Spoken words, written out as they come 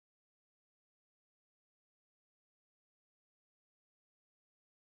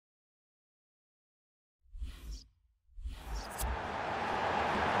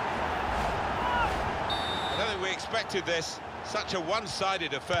expected this. Such a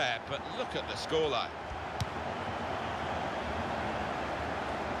one-sided affair, but look at the scoreline.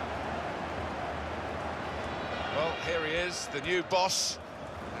 Well, here he is, the new boss,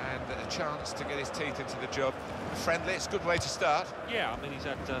 and a chance to get his teeth into the job. Friendly, it's a good way to start. Yeah, I mean, he's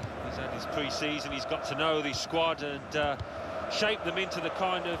had his pre-season, he's got to know the squad and shape them into the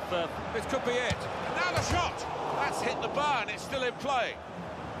kind of... This could be it. And now the shot! That's hit the bar and it's still in play.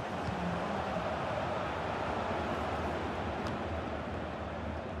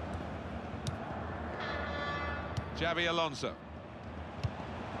 Xabi Alonso.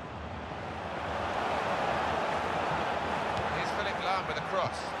 Here's Philipp Lahm with a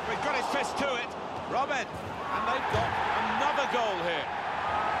cross. He's got his fist to it. Robben. And they've got another goal here.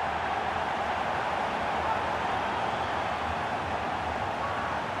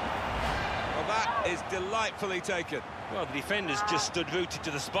 Well, that is delightfully taken. Well, the defenders just stood rooted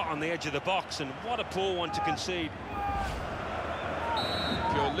to the spot on the edge of the box, and what a poor one to concede.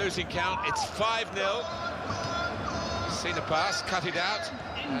 If you're losing count, it's 5-0. Seen a pass, cut it out,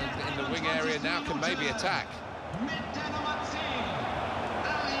 and in the wing area now can maybe attack.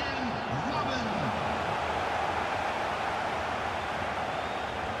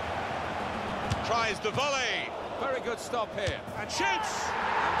 Tries the volley. Very good stop here. And shoots!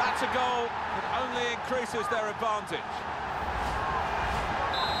 And that's a goal that only increases their advantage.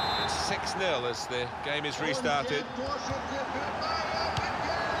 It's 6-0 as the game is restarted.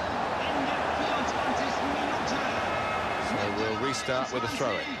 So we'll restart with a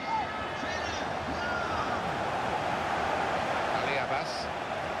throw-in. Ali Abbas.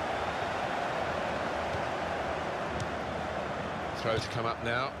 Throw to come up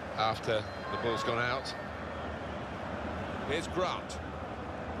now after the ball's gone out. Here's Grant.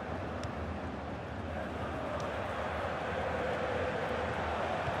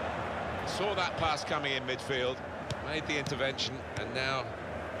 Saw that pass coming in midfield, made the intervention, and now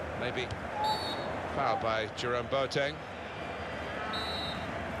maybe fouled by Jerome Boateng.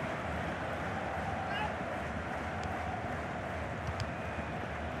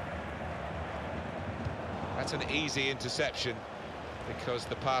 That's an easy interception because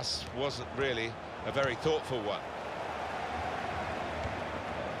the pass wasn't really a very thoughtful one.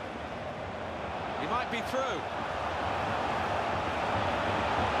 He might be through.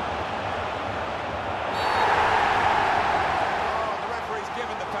 Oh, the referee's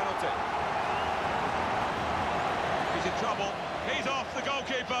given the penalty. He's in trouble. He's off, the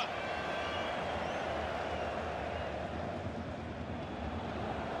goalkeeper.